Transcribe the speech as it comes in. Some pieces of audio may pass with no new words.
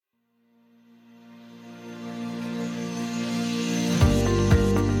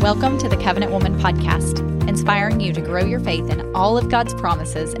Welcome to the Covenant Woman Podcast, inspiring you to grow your faith in all of God's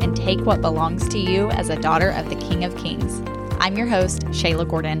promises and take what belongs to you as a daughter of the King of Kings. I'm your host, Shayla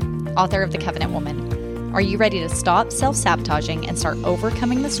Gordon, author of The Covenant Woman. Are you ready to stop self-sabotaging and start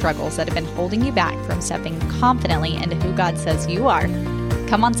overcoming the struggles that have been holding you back from stepping confidently into who God says you are?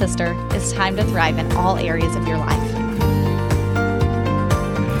 Come on, sister. It's time to thrive in all areas of your life.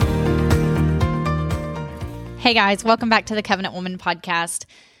 Hey guys, welcome back to the Covenant Woman Podcast.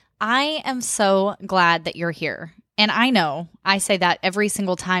 I am so glad that you're here. And I know I say that every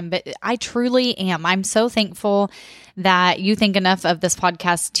single time, but I truly am. I'm so thankful that you think enough of this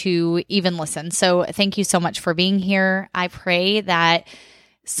podcast to even listen. So thank you so much for being here. I pray that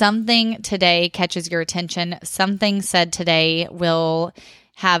something today catches your attention. Something said today will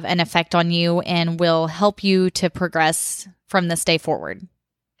have an effect on you and will help you to progress from this day forward.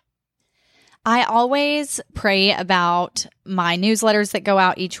 I always pray about my newsletters that go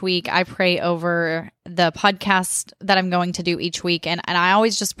out each week. I pray over the podcast that I'm going to do each week. And I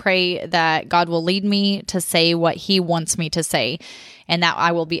always just pray that God will lead me to say what He wants me to say, and that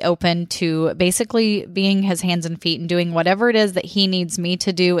I will be open to basically being His hands and feet and doing whatever it is that He needs me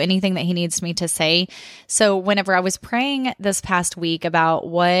to do, anything that He needs me to say. So whenever I was praying this past week about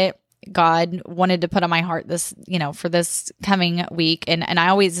what God wanted to put on my heart this, for this coming week. And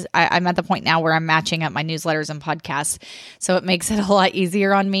I'm at the point now where I'm matching up my newsletters and podcasts. So it makes it a lot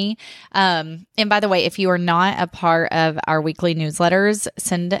easier on me. And by the way, if you are not a part of our weekly newsletters,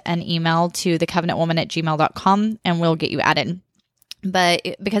 send an email to thecovenantwoman@gmail.com and we'll get you added.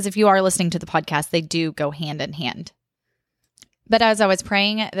 Because if you are listening to the podcast, they do go hand in hand. But as I was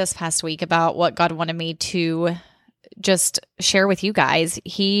praying this past week about what God wanted me to just share with you guys,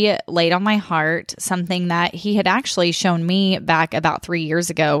 He laid on my heart something that He had actually shown me back about 3 years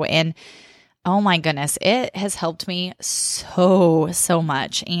ago. And oh my goodness, it has helped me so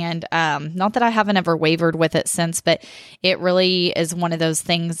much. And not that I haven't ever wavered with it since, but it really is one of those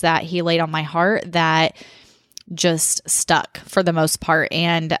things that He laid on my heart that just stuck for the most part.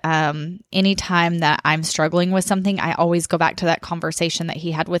 And anytime that I'm struggling with something, I always go back to that conversation that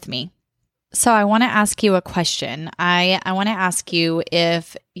He had with me. So I want to ask you a question. I want to ask you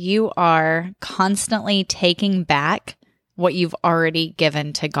if you are constantly taking back what you've already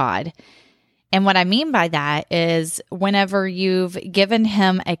given to God. And what I mean by that is whenever you've given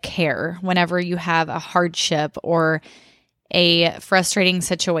Him a care, whenever you have a hardship or a frustrating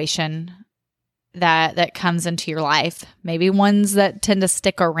situation that comes into your life, maybe ones that tend to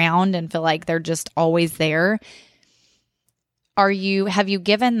stick around and feel like they're just always there. Have you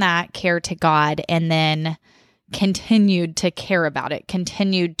given that care to God and then continued to care about it,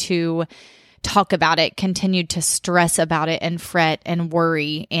 continued to talk about it, continued to stress about it and fret and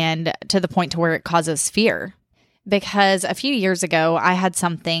worry, and to the point to where it causes fear? Because a few years ago, I had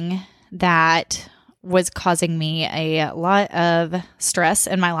something that was causing me a lot of stress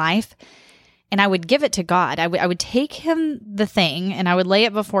in my life, and I would give it to God. I would take Him the thing and I would lay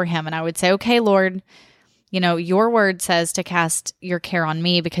it before Him and I would say, okay, Lord, your word says to cast your care on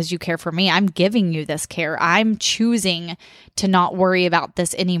me because you care for me. I'm giving you this care. I'm choosing to not worry about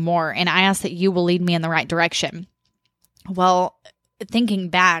this anymore. And I ask that you will lead me in the right direction. Well, thinking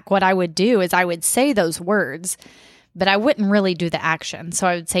back, what I would do is I would say those words, but I wouldn't really do the action. So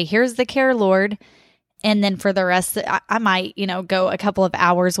I would say, here's the care, Lord. And then for the rest, I might, go a couple of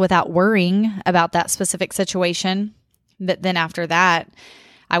hours without worrying about that specific situation. But then after that,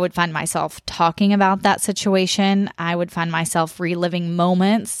 I would find myself talking about that situation. I would find myself reliving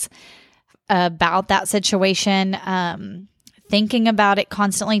moments about that situation, thinking about it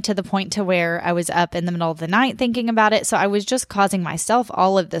constantly to the point to where I was up in the middle of the night thinking about it. So I was just causing myself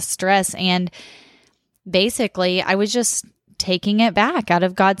all of this stress. And basically, I was just taking it back out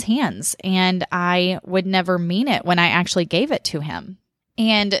of God's hands. And I would never mean it when I actually gave it to Him.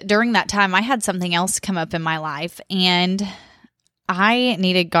 And during that time, I had something else come up in my life, and I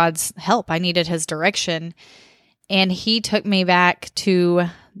needed God's help. I needed His direction. And He took me back to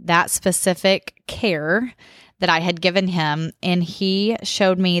that specific care that I had given Him. And He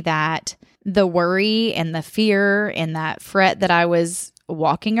showed me that the worry and the fear and that fret that I was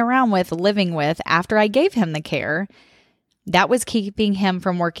walking around with, living with after I gave Him the care, that was keeping Him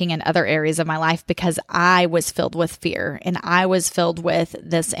from working in other areas of my life because I was filled with fear and I was filled with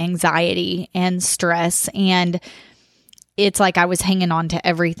this anxiety and stress, and it's like I was hanging on to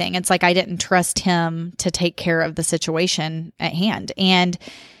everything. It's like I didn't trust Him to take care of the situation at hand. And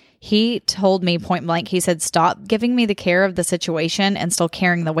He told me point blank, He said, stop giving me the care of the situation and still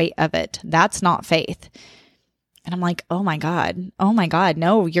carrying the weight of it. That's not faith. And I'm like, oh my God,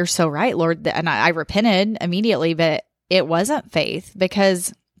 no, you're so right, Lord. And I repented immediately, but it wasn't faith,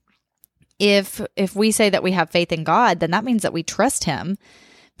 because If we say that we have faith in God, then that means that we trust him,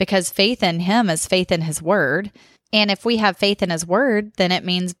 because faith in him is faith in his word. And if we have faith in his word, then it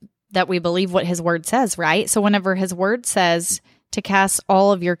means that we believe what his word says, right? So whenever his word says to cast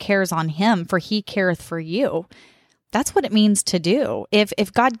all of your cares on him, for he careth for you, that's what it means to do.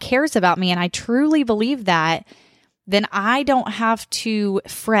 If God cares about me, and I truly believe that, then I don't have to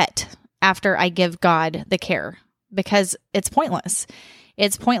fret after I give God the care, because it's pointless.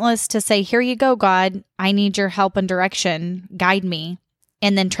 It's pointless to say, here you go, God, I need your help and direction, guide me,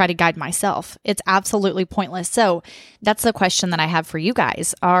 and then try to guide myself. It's absolutely pointless. So that's the question that I have for you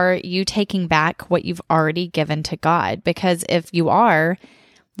guys. Are you taking back what you've already given to God? Because if you are,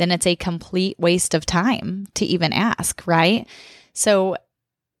 then it's a complete waste of time to even ask, right? So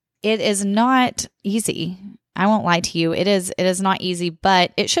it is not easy. I won't lie to you. It is not easy,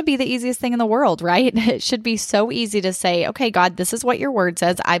 but it should be the easiest thing in the world, right? It should be so easy to say, okay, God, this is what your word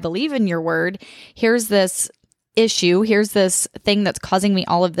says. I believe in your word. Here's this issue. Here's this thing that's causing me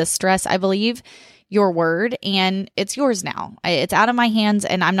all of this stress. I believe your word, and it's yours now. It's out of my hands,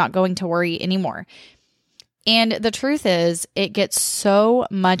 and I'm not going to worry anymore. And the truth is, it gets so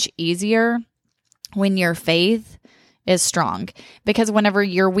much easier when your faith is strong, because whenever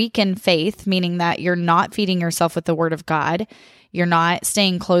you're weak in faith, meaning that you're not feeding yourself with the word of God, you're not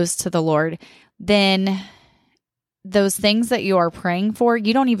staying close to the Lord, then those things that you are praying for,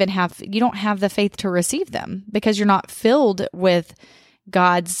 you don't have the faith to receive them, because you're not filled with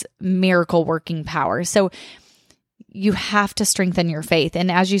God's miracle working power. So you have to strengthen your faith. And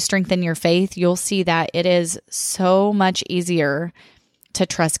as you strengthen your faith, you'll see that it is so much easier to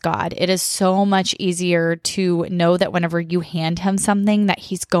trust God. It is so much easier to know that whenever you hand him something, that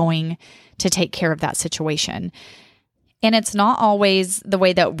he's going to take care of that situation. And it's not always the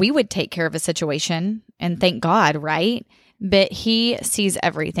way that we would take care of a situation, and thank God, right? But he sees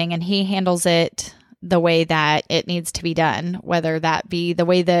everything, and he handles it the way that it needs to be done, whether that be the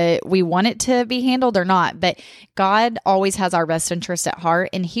way that we want it to be handled or not. But God always has our best interest at heart,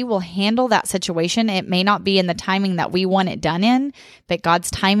 and he will handle that situation. It may not be in the timing that we want it done in, but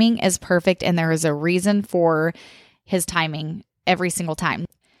God's timing is perfect, and there is a reason for his timing every single time.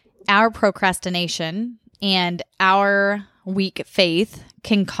 Our procrastination and our weak faith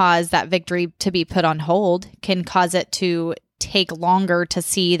can cause that victory to be put on hold, can cause it to take longer to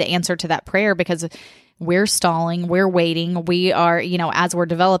see the answer to that prayer, because we're stalling, we're waiting. We are, as we're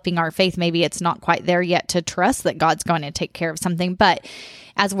developing our faith, maybe it's not quite there yet to trust that God's going to take care of something. But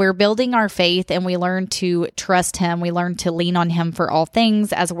as we're building our faith and we learn to trust him, we learn to lean on him for all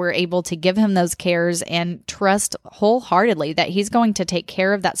things, as we're able to give him those cares and trust wholeheartedly that he's going to take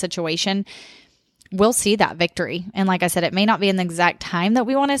care of that situation, we'll see that victory. And like I said, it may not be in the exact time that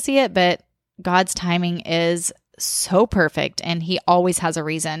we want to see it, but God's timing is so perfect, and he always has a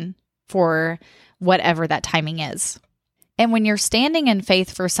reason for whatever that timing is. And when you're standing in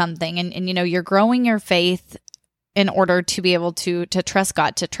faith for something, and you're growing your faith in order to be able to trust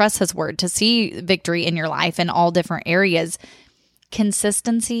God, to trust his word, to see victory in your life in all different areas,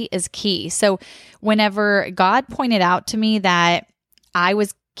 consistency is key. So whenever God pointed out to me that I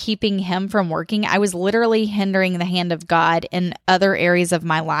was keeping him from working, I was literally hindering the hand of God in other areas of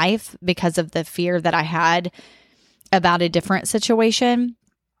my life because of the fear that I had about a different situation.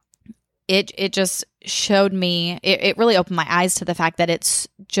 It just showed me, it really opened my eyes to the fact that it's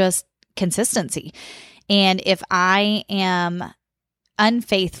just consistency. And if I am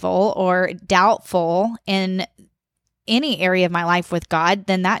unfaithful or doubtful in any area of my life with God,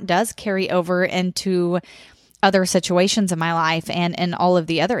 then that does carry over into other situations in my life and in all of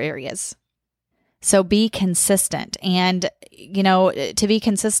the other areas. So be consistent. And, to be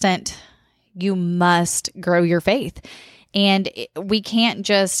consistent, you must grow your faith. And we can't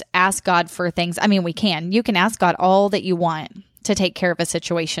just ask God for things. I mean, we can. You can ask God all that you want to take care of a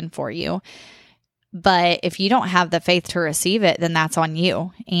situation for you. But if you don't have the faith to receive it, then that's on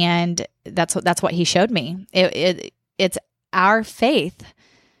you. And that's what he showed me. It's our faith,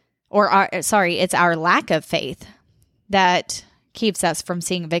 it's our lack of faith that keeps us from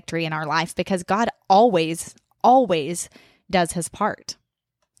seeing victory in our life, because God always does his part.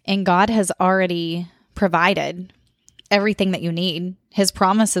 And God has already provided everything that you need. His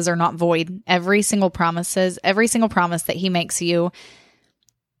promises are not void. Every single promise that he makes you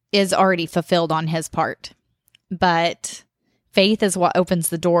is already fulfilled on his part. But faith is what opens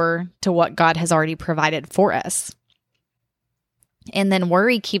the door to what God has already provided for us. And then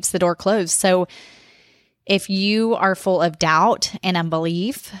worry keeps the door closed. So if you are full of doubt and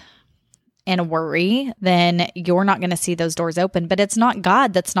unbelief and worry, then you're not going to see those doors open. But it's not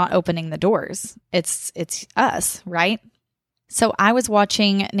God that's not opening the doors. It's us, right? So I was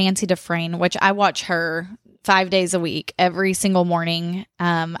watching Nancy Dufresne, which I watch her 5 days a week, every single morning.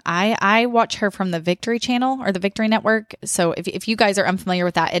 I watch her from the Victory Channel or the Victory Network. So if you guys are unfamiliar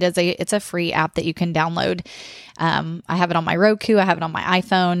with that, it's a free app that you can download. I have it on my Roku, I have it on my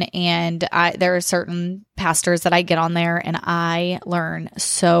iPhone, and there are certain pastors that I get on there, and I learn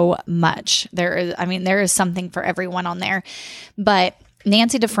so much. There is something for everyone on there, but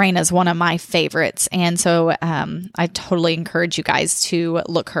Nancy Dufresne is one of my favorites. And so I totally encourage you guys to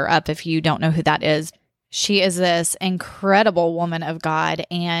look her up if you don't know who that is. She is this incredible woman of God,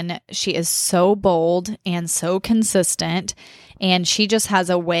 and she is so bold and so consistent. And she just has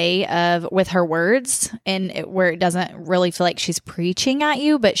a way with her words, and where it doesn't really feel like she's preaching at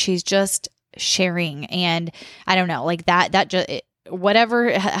you, but she's just sharing. And I don't know, like that just,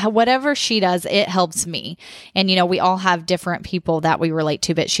 whatever she does, it helps me. And, we all have different people that we relate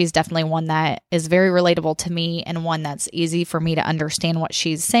to, but she's definitely one that is very relatable to me, and one that's easy for me to understand what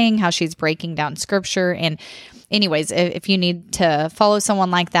she's saying, how she's breaking down scripture. And anyways, if you need to follow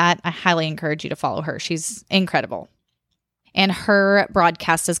someone like that, I highly encourage you to follow her. She's incredible. And her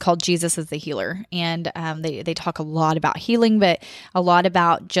broadcast is called Jesus is the Healer. And they talk a lot about healing, but a lot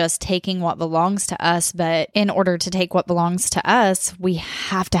about just taking what belongs to us. But in order to take what belongs to us, we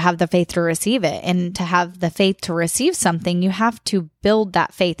have to have the faith to receive it. And to have the faith to receive something, you have to build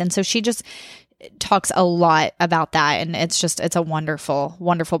that faith. And so she just talks a lot about that. And it's a wonderful,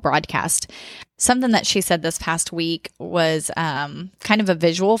 wonderful broadcast. Something that she said this past week was kind of a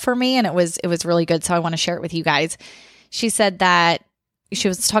visual for me, and it was really good. So I want to share it with you guys. She said that she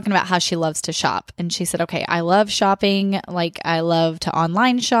was talking about how she loves to shop. And she said, okay, I love shopping. Like, I love to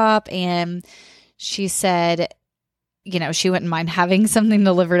online shop. And she said, she wouldn't mind having something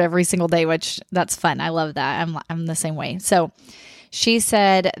delivered every single day, which that's fun. I love that. I'm the same way. So she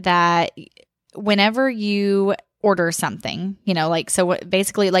said that whenever you order something,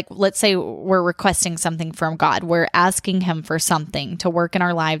 basically, like, let's say we're requesting something from God. We're asking him for something to work in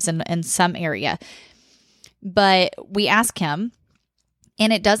our lives in some area. But we ask him,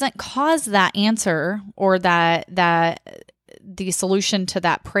 and it doesn't cause that answer or that the solution to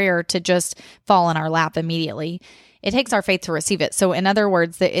that prayer to just fall in our lap immediately. It takes our faith to receive it. So in other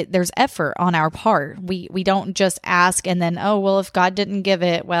words, there's effort on our part. We don't just ask and then, oh, well, if God didn't give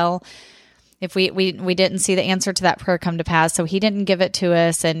it, well, if we didn't see the answer to that prayer come to pass, so he didn't give it to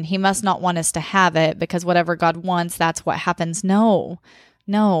us, and he must not want us to have it, because whatever God wants, that's what happens. No,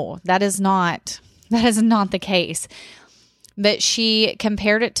 that is not the case. But she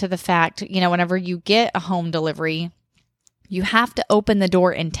compared it to the fact, whenever you get a home delivery, you have to open the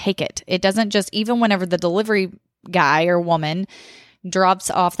door and take it. It doesn't just, even whenever the delivery guy or woman drops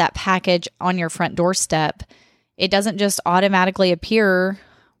off that package on your front doorstep, it doesn't just automatically appear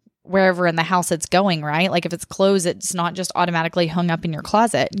wherever in the house it's going, right? Like if it's clothes, it's not just automatically hung up in your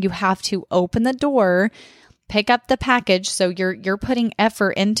closet. You have to open the door, pick up the package. So you're putting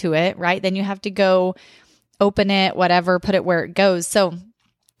effort into it, right? Then you have to go open it, whatever, put it where it goes. So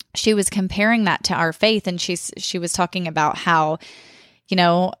she was comparing that to our faith, and she was talking about how,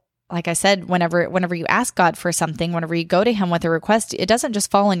 like I said, whenever you ask God for something, whenever you go to him with a request, it doesn't just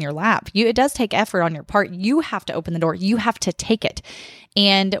fall in your lap. It does take effort on your part. You have to open the door. You have to take it.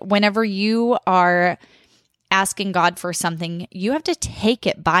 And whenever you are asking God for something, you have to take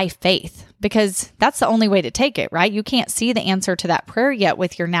it by faith, because that's the only way to take it, right? You can't see the answer to that prayer yet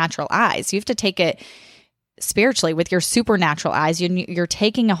with your natural eyes. You have to take it spiritually with your supernatural eyes. You're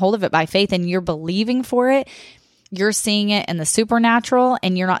taking a hold of it by faith, and you're believing for it. You're seeing it in the supernatural,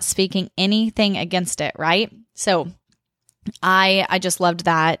 and you're not speaking anything against it, right? So I just loved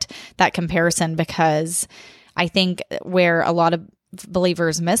that comparison, because I think where a lot of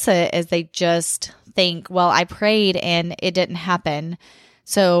believers miss it is they just think, well, I prayed and it didn't happen,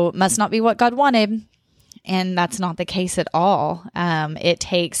 so it must not be what God wanted. And that's not the case at all. It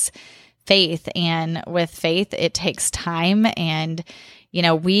takes faith, and with faith, it takes time. And,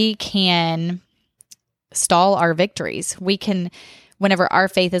 we can stall our victories. We can, whenever our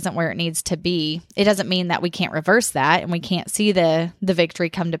faith isn't where it needs to be, it doesn't mean that we can't reverse that and we can't see the victory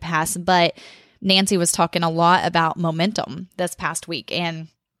come to pass. But Nancy was talking a lot about momentum this past week, and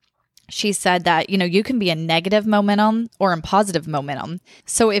she said that, you can be in negative momentum or in positive momentum.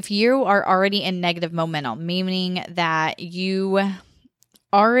 So if you are already in negative momentum, meaning that you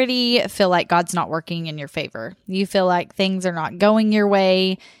already feel like God's not working in your favor, you feel like things are not going your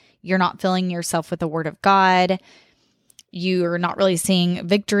way, you're not filling yourself with the word of God, you're not really seeing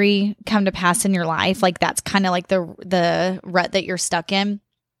victory come to pass in your life, like that's kind of like the rut that you're stuck in,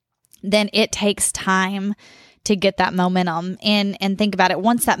 then it takes time to get that momentum. And think about it.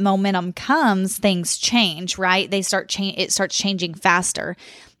 Once that momentum comes, things change, right? It starts changing faster.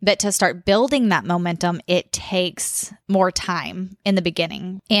 But to start building that momentum, it takes more time in the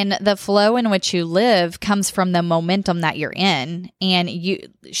beginning. And the flow in which you live comes from the momentum that you're in. And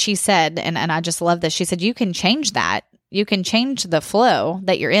she said, and I just love this, she said, you can change that. You can change the flow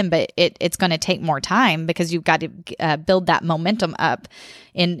that you're in, but it's going to take more time because you've got to build that momentum up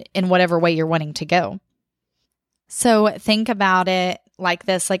in whatever way you're wanting to go. So think about it like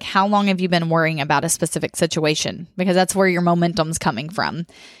this, like how long have you been worrying about a specific situation? Because that's where your momentum's coming from.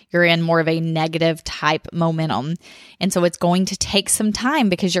 You're in more of a negative type momentum. And so it's going to take some time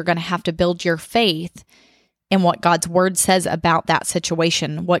because you're going to have to build your faith in what God's word says about that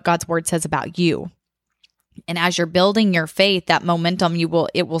situation, what God's word says about you. And as you're building your faith, that momentum,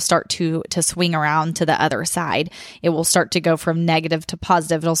 it will start to swing around to the other side. It will start to go from negative to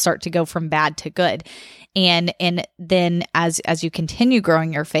positive. It'll start to go from bad to good. And then as you continue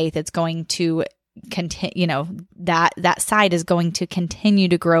growing your faith, it's going to continue, that side is going to continue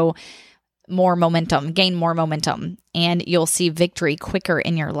to grow more momentum, gain more momentum, and you'll see victory quicker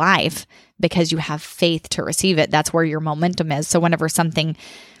in your life because you have faith to receive it. That's where your momentum is. So whenever something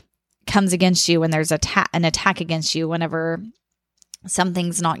comes against you, when there's an attack against you, whenever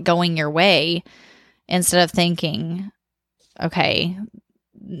something's not going your way, instead of thinking, okay,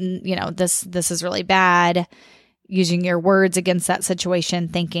 this is really bad, using your words against that situation,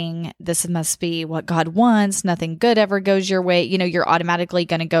 thinking this must be what God wants, nothing good ever goes your way, you're automatically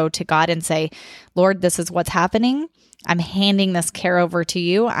going to go to God and say, Lord, this is what's happening. I'm handing this care over to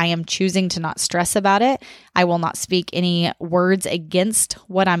you. I am choosing to not stress about it. I will not speak any words against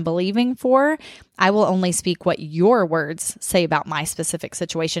what I'm believing for. I will only speak what your words say about my specific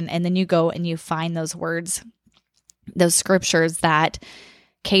situation. And then you go and you find those words, those scriptures that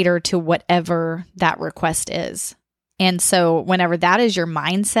cater to whatever that request is. And so whenever that is your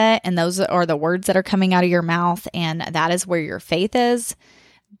mindset and those are the words that are coming out of your mouth and that is where your faith is,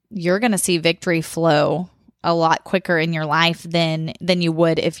 you're going to see victory flow a lot quicker in your life than you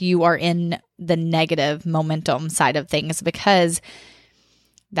would if you are in the negative momentum side of things, because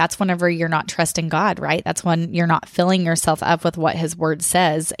that's whenever you're not trusting God, right? That's when you're not filling yourself up with what his word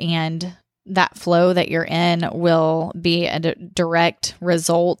says, and that flow that you're in will be a direct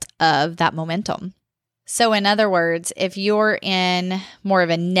result of that momentum. So in other words, if you're in more of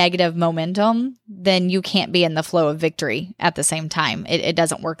a negative momentum, then you can't be in the flow of victory at the same time. It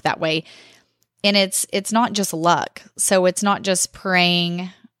doesn't work that way. And it's not just luck. So it's not just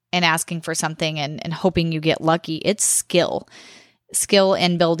praying and asking for something and hoping you get lucky. It's skill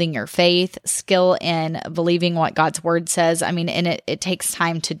in building your faith, skill in believing what God's word says. I mean, and it takes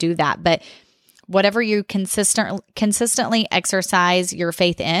time to do that. But whatever you consistently exercise your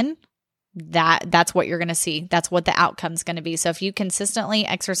faith in, that's what you're going to see. That's what the outcome's going to be. So if you consistently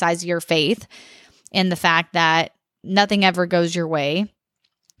exercise your faith in the fact that nothing ever goes your way,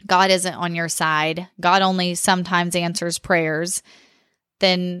 God isn't on your side, God only sometimes answers prayers,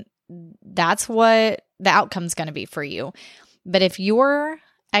 then that's what the outcome's going to be for you. But if you're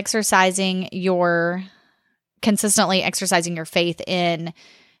consistently exercising your faith in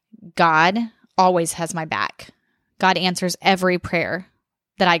God always has my back, God answers every prayer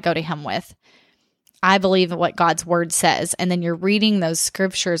that I go to him with, I believe what God's word says, and then you're reading those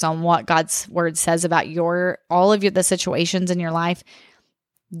scriptures on what God's word says about all of the situations in your life,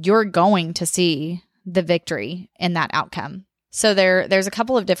 you're going to see the victory in that outcome. So there's a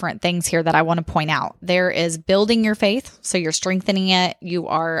couple of different things here that I want to point out. There is building your faith, so you're strengthening it. You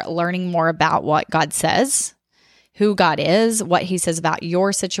are learning more about what God says, who God is, what he says about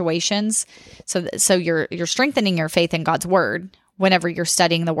your situations. So you're strengthening your faith in God's word whenever you're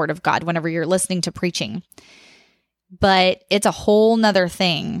studying the word of God, whenever you're listening to preaching. But it's a whole nother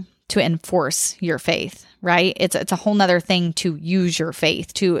thing to enforce your faith, right? It's a whole nother thing to use your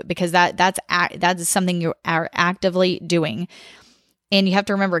faith because that is something you are actively doing. And you have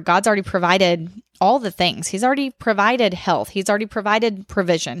to remember, God's already provided all the things. He's already provided health. He's already provided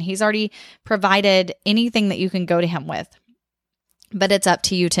provision. He's already provided anything that you can go to him with. But it's up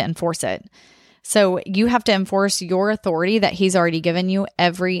to you to enforce it. So you have to enforce your authority that he's already given you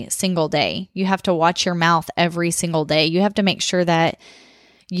every single day. You have to watch your mouth every single day. You have to make sure that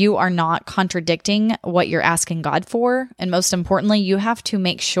you are not contradicting what you're asking God for. And most importantly, you have to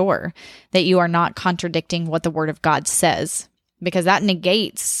make sure that you are not contradicting what the word of God says, because that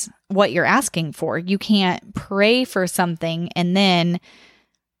negates what you're asking for. You can't pray for something and then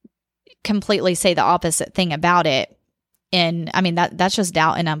completely say the opposite thing about it. And I mean, that's just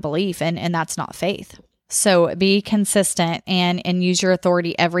doubt and unbelief, and that's not faith. So be consistent and use your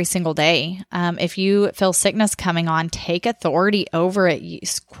authority every single day. If you feel sickness coming on, take authority over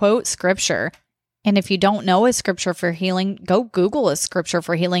it. Quote scripture. And if you don't know a scripture for healing, go Google a scripture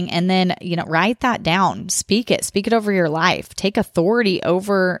for healing and then, write that down. Speak it over your life. Take authority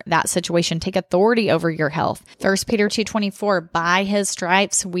over that situation. Take authority over your health. 1 Peter 2:24, by his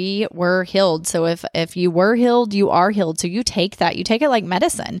stripes we were healed. So if you were healed, you are healed. So you take that. You take it like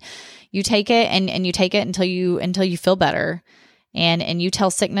medicine. You take it and you take it until you feel better. And you tell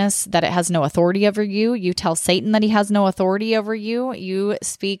sickness that it has no authority over you. You tell Satan that he has no authority over you. You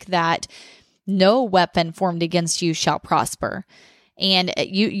speak that no weapon formed against you shall prosper. And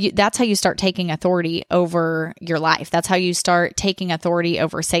that's how you start taking authority over your life. That's how you start taking authority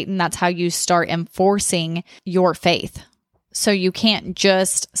over Satan. That's how you start enforcing your faith. So you can't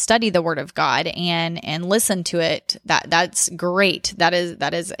just study the word of God and listen to it. That's great. That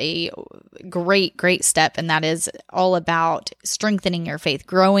is a great step. And that is all about strengthening your faith,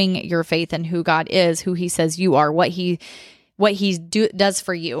 growing your faith in who God is, who he says you are, what he does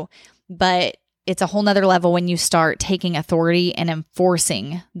for you. But it's a whole nother level when you start taking authority and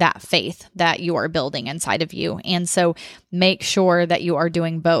enforcing that faith that you are building inside of you. And so make sure that you are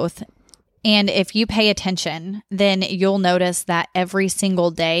doing both. And if you pay attention, then you'll notice that every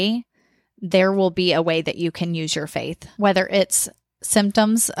single day, there will be a way that you can use your faith, whether it's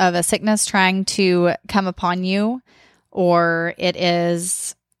symptoms of a sickness trying to come upon you, or it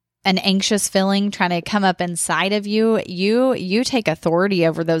is an anxious feeling trying to come up inside of you. You take authority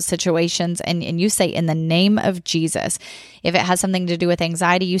over those situations and you say, in the name of Jesus. If it has something to do with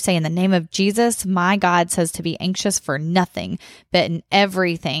anxiety, you say, in the name of Jesus, my God says to be anxious for nothing, but in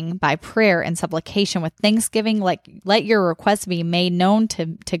everything by prayer and supplication with thanksgiving, let your requests be made known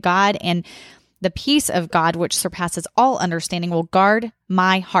to God, and the peace of God, which surpasses all understanding, will guard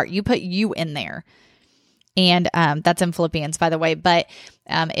my heart. You put you in there. And that's in Philippians, by the way. But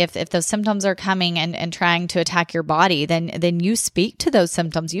if those symptoms are coming and trying to attack your body, then you speak to those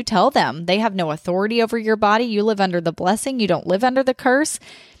symptoms. You tell them they have no authority over your body. You live under the blessing. You don't live under the curse.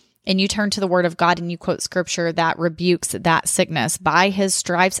 And you turn to the word of God and you quote scripture that rebukes that sickness. By his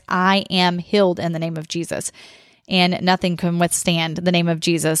stripes, I am healed in the name of Jesus. And nothing can withstand the name of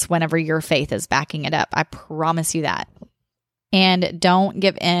Jesus whenever your faith is backing it up. I promise you that. And don't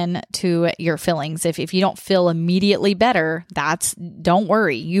give in to your feelings. If you don't feel immediately better, don't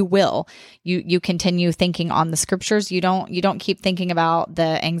worry, you will. You continue thinking on the scriptures. You don't keep thinking about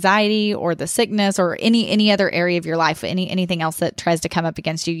the anxiety or the sickness or any other area of your life, anything else that tries to come up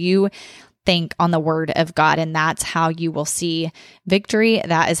against you. You think on the word of God, and that's how you will see victory.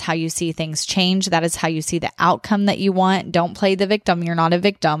 That is how you see things change. That is how you see the outcome that you want. Don't play the victim. You're not a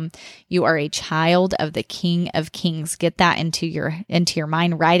victim. You are a child of the King of Kings. Get that into your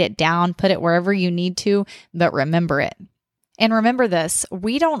mind. Write it down. Put it wherever you need to, but remember it. And remember this,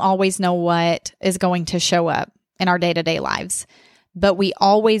 we don't always know what is going to show up in our day-to-day lives, but we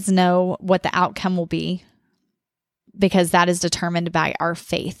always know what the outcome will be, because that is determined by our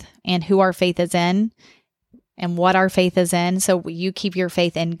faith and who our faith is in and what our faith is in. So you keep your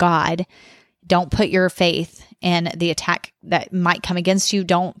faith in God. Don't put your faith in the attack that might come against you.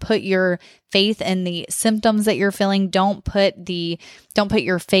 Don't put your faith in the symptoms that you're feeling. Don't put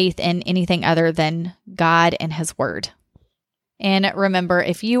your faith in anything other than God and his word. And remember,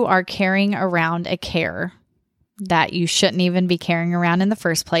 if you are carrying around a care that you shouldn't even be carrying around in the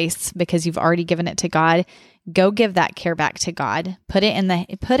first place because you've already given it to God, go give that care back to God. Put it in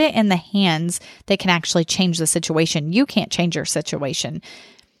the hands that can actually change the situation. You can't change your situation.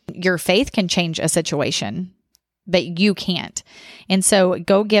 Your faith can change a situation, but you can't. And so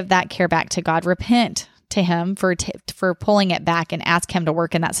go give that care back to God. Repent to him for pulling it back and ask him to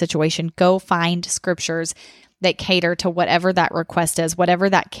work in that situation. Go find scriptures that cater to whatever that request is, whatever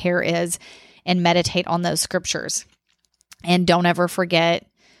that care is, and meditate on those scriptures. And don't ever forget,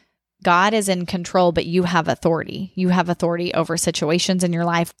 God is in control, but you have authority. You have authority over situations in your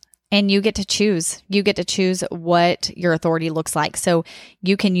life, and you get to choose. You get to choose what your authority looks like. So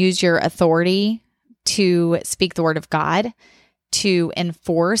you can use your authority to speak the word of God, to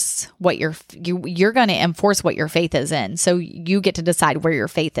enforce what you're going to enforce what your faith is in. So you get to decide where your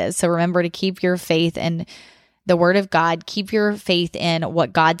faith is. So remember to keep your faith in the word of God. Keep your faith in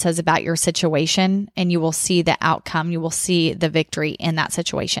what God says about your situation, and you will see the outcome. You will see the victory in that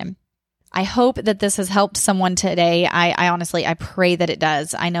situation. I hope that this has helped someone today. I honestly pray that it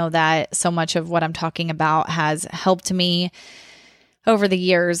does. I know that so much of what I'm talking about has helped me over the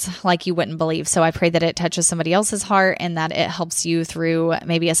years like you wouldn't believe. So I pray that it touches somebody else's heart and that it helps you through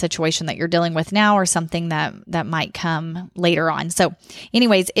maybe a situation that you're dealing with now or something that might come later on. So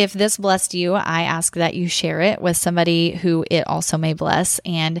anyways, if this blessed you, I ask that you share it with somebody who it also may bless.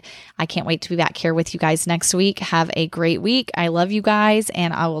 And I can't wait to be back here with you guys next week. Have a great week. I love you guys,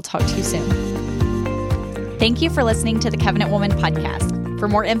 and I will talk to you soon. Thank you for listening to the Covenant Woman podcast. For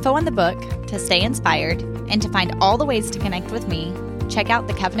more info on the book, to stay inspired, and to find all the ways to connect with me, check out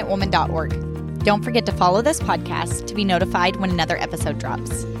thecovenantwoman.org. Don't forget to follow this podcast to be notified when another episode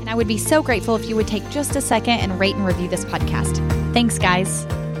drops. And I would be so grateful if you would take just a second and rate and review this podcast. Thanks, guys.